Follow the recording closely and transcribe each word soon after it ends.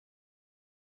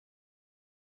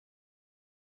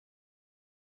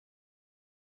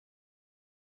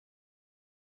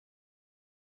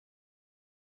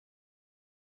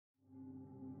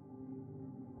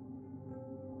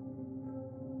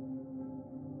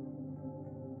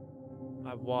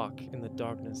I walk in the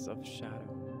darkness of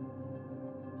shadow.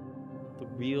 The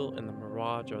real and the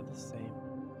mirage are the same.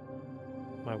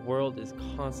 My world is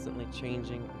constantly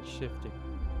changing and shifting,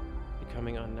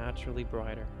 becoming unnaturally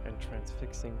brighter and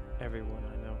transfixing everyone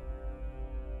I know.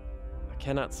 I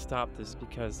cannot stop this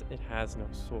because it has no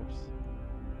source.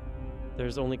 There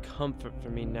is only comfort for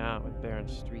me now in barren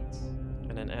streets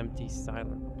and an empty,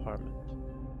 silent apartment.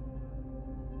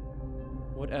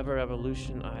 Whatever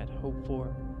evolution I had hoped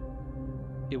for,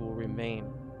 it will remain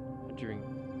a dream.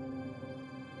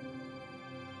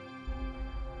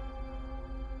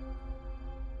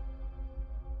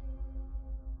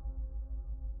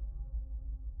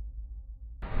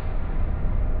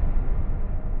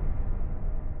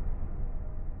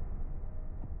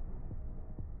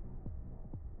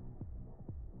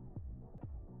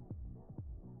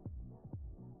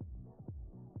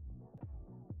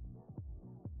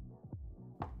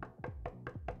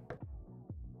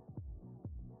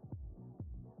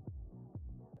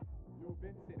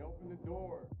 Vincent, open the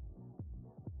door.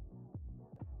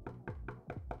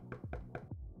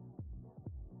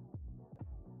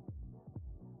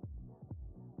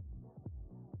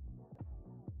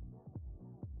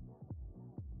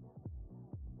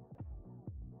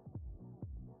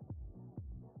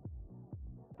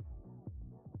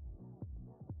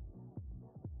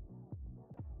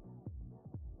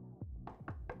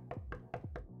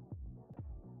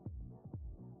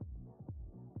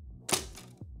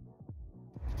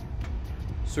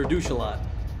 Sir Douchalot,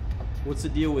 what's the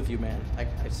deal with you, man? I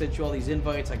sent you all these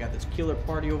invites. I got this killer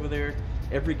party over there.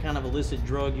 Every kind of illicit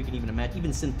drug you can even imagine,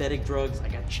 even synthetic drugs. I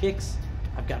got chicks.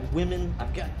 I've got women.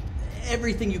 I've got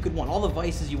everything you could want. All the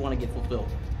vices you want to get fulfilled.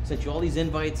 Sent you all these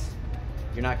invites.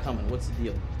 You're not coming. What's the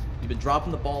deal? You've been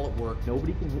dropping the ball at work.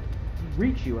 Nobody can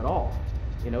reach you at all.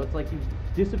 You know, it's like you've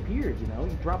disappeared, you know?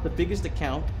 You dropped the biggest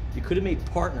account. You could have made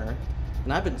partner.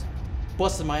 And I've been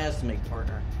busting my ass to make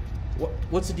partner.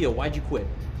 What's the deal? Why'd you quit?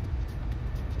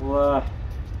 Well,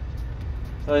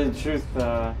 tell you the truth,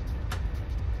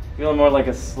 feeling more like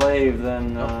a slave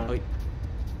than, wait.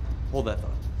 Hold that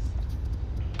thought.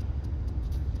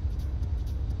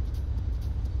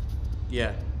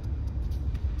 Yeah.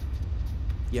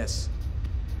 Yes.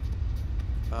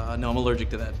 No, I'm allergic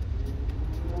to that.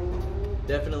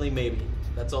 Definitely maybe.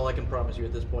 That's all I can promise you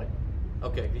at this point.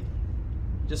 Okay,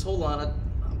 just hold on.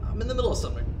 I'm in the middle of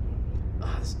something.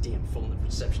 Ah, this damn phone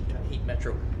reception. I hate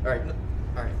Metro. Alright,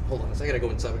 hold on. I gotta go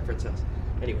inside my friend's house.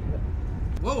 Anyway.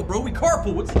 Whoa, bro, we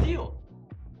carpool. What's the deal?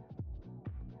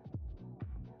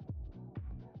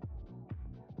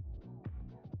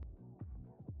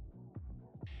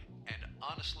 And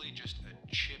honestly, just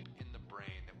a chip in the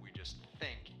brain that we just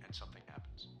think and something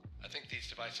happens. I think these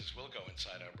devices will go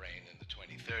inside our brain in the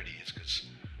 2030s because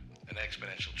an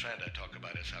exponential trend I talk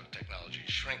about is how technology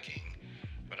is shrinking.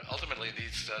 But ultimately,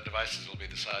 these devices will be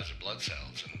the size of blood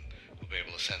cells, and we'll be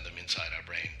able to send them inside our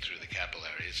brain through the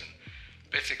capillaries and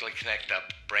basically connect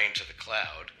up brain to the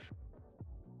cloud.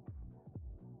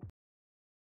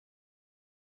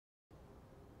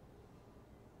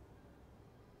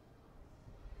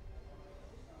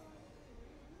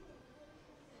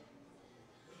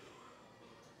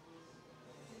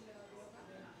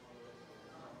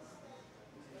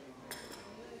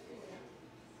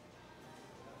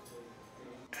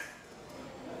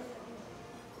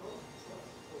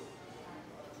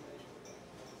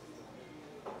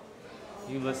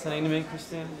 You listening to me,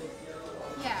 Christine?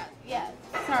 Yeah.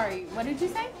 Sorry, what did you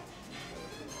say?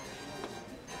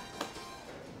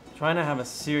 Trying to have a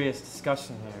serious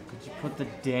discussion here. Could you put the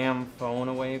damn phone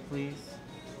away, please?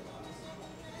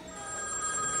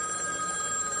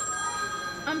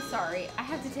 I'm sorry, I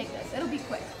have to take this. It'll be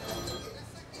quick.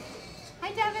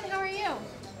 Hi, Devin, how are you?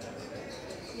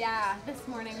 Yeah, this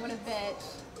morning, what a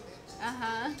bitch.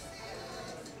 Uh-huh.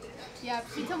 Yeah,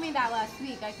 she told me that last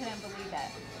week. I couldn't believe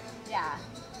it. Yeah.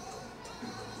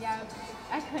 Yeah,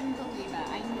 I couldn't believe it.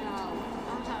 I know.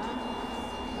 Uh-huh.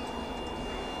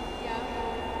 Yep.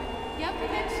 Yep,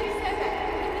 and then she said that.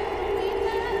 I couldn't believe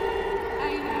that.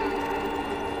 I know.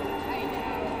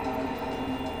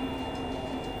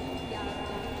 Yeah.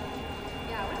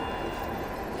 Yeah, whatever.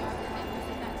 Yeah, and then you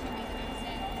said that to me the next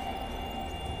day.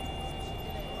 So she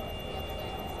did it the other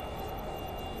day.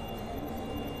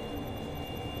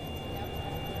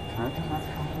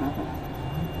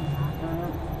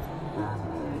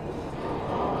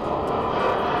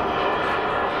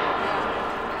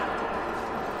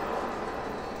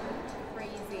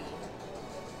 Crazy.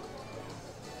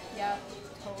 Yep,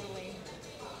 totally.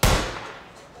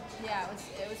 Yeah,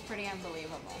 it was pretty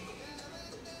unbelievable.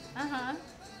 Uh-huh.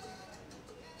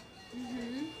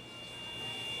 Mm-hmm.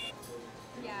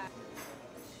 Yeah.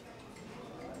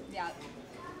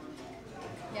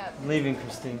 I'm leaving,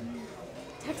 Christine.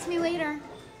 Text me later.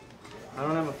 I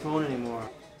don't have a phone anymore.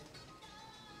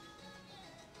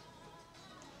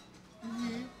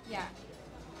 Yeah.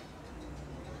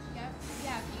 Yep.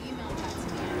 Yeah, if you email that to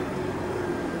me.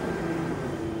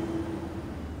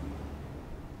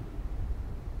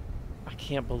 I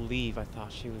can't believe I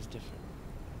thought she was different.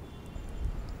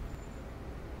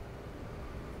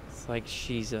 It's like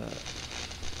she's a...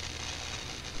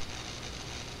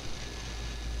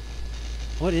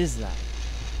 What is that?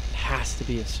 It has to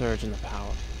be a surge in the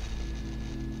power.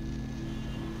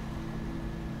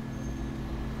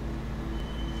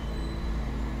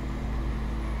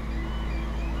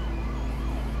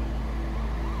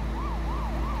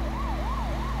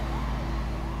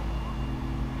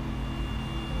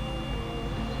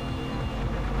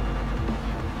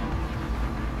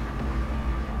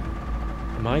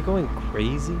 Am I going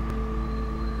crazy?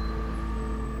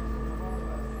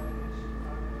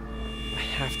 I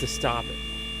have to stop it.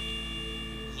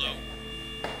 Hello?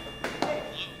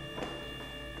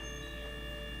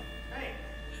 Hey!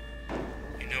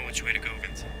 You know which way to go,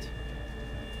 Vincent.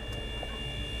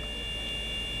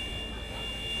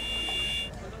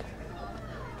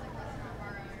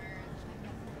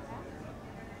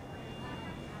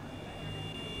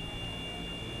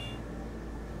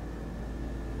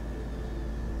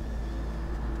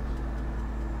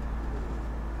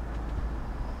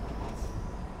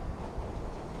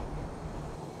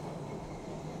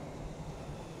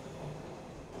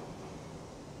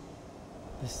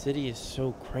 The city is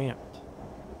so cramped,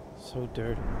 so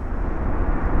dirty.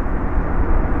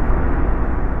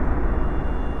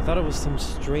 I thought it was some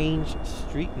strange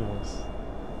street noise.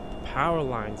 The power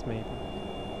lines, maybe.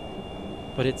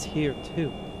 But it's here,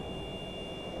 too.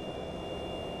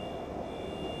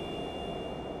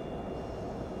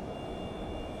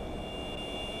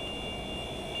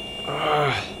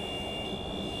 Ugh.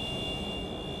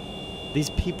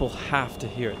 These people have to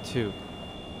hear it, too.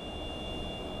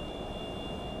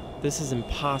 This is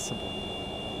impossible.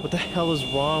 What the hell is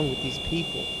wrong with these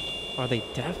people? Are they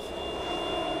deaf?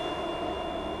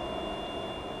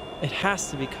 It has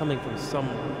to be coming from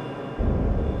somewhere.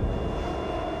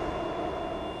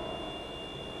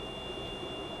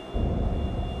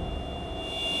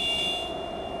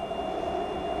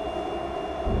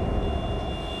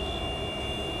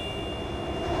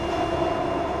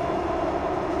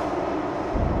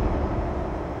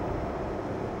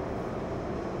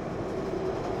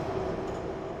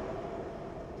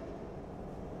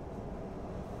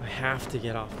 I have to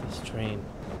get off this train.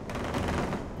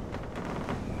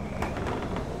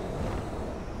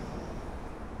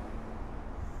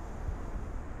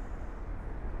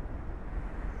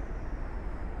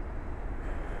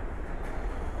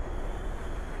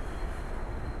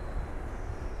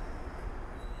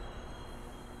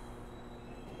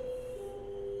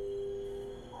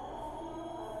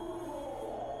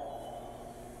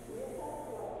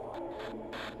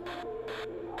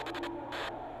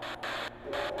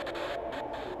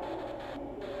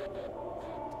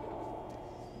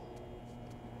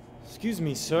 Excuse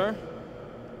me, sir.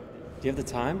 Do you have the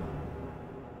time?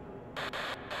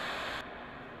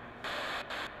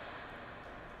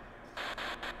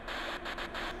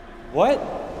 What?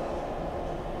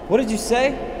 What did you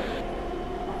say?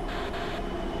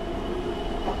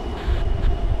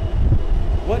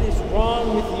 What is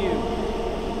wrong with you?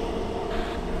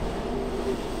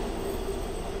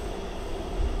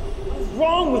 What is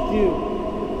wrong with you?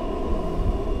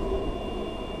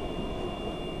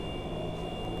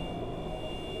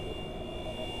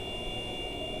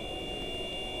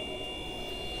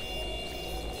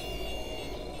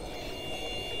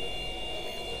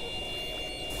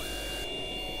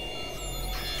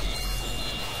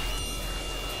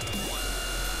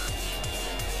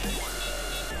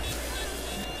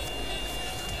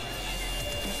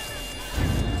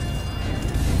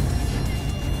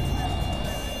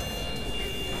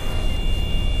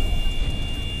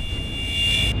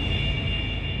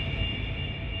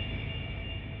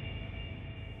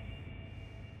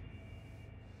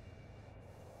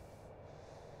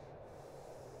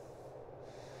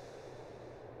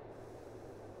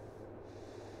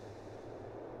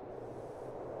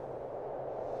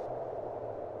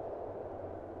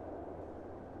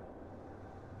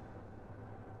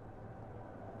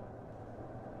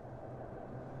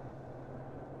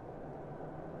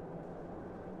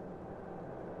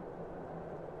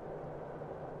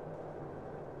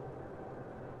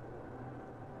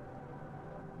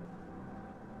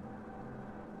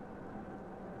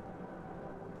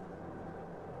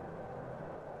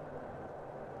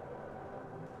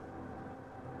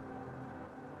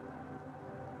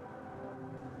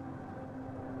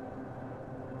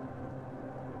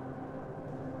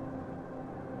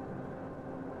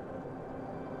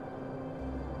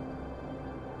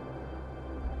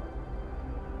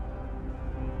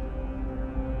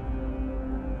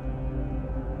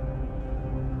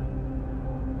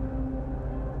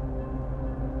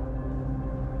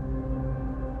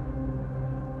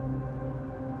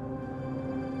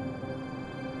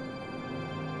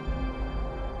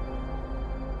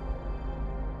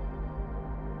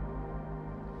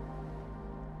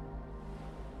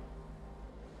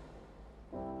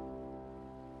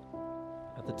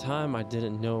 the time, I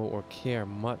didn't know or care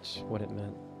much what it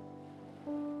meant.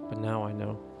 But now I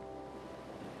know.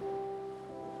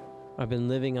 I've been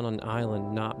living on an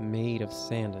island not made of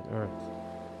sand and earth,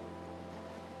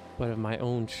 but of my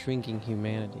own shrinking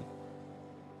humanity.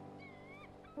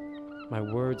 My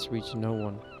words reach no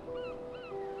one,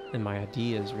 and my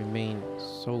ideas remain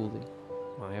solely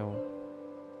my own.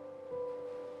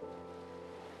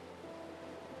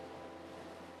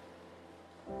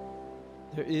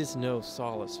 There is no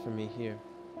solace for me here,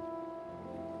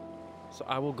 so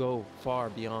I will go far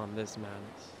beyond this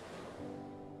madness,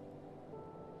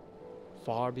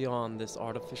 far beyond this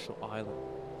artificial island,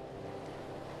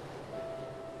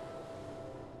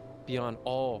 beyond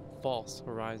all false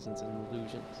horizons and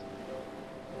illusions,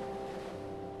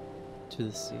 to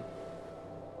the sea.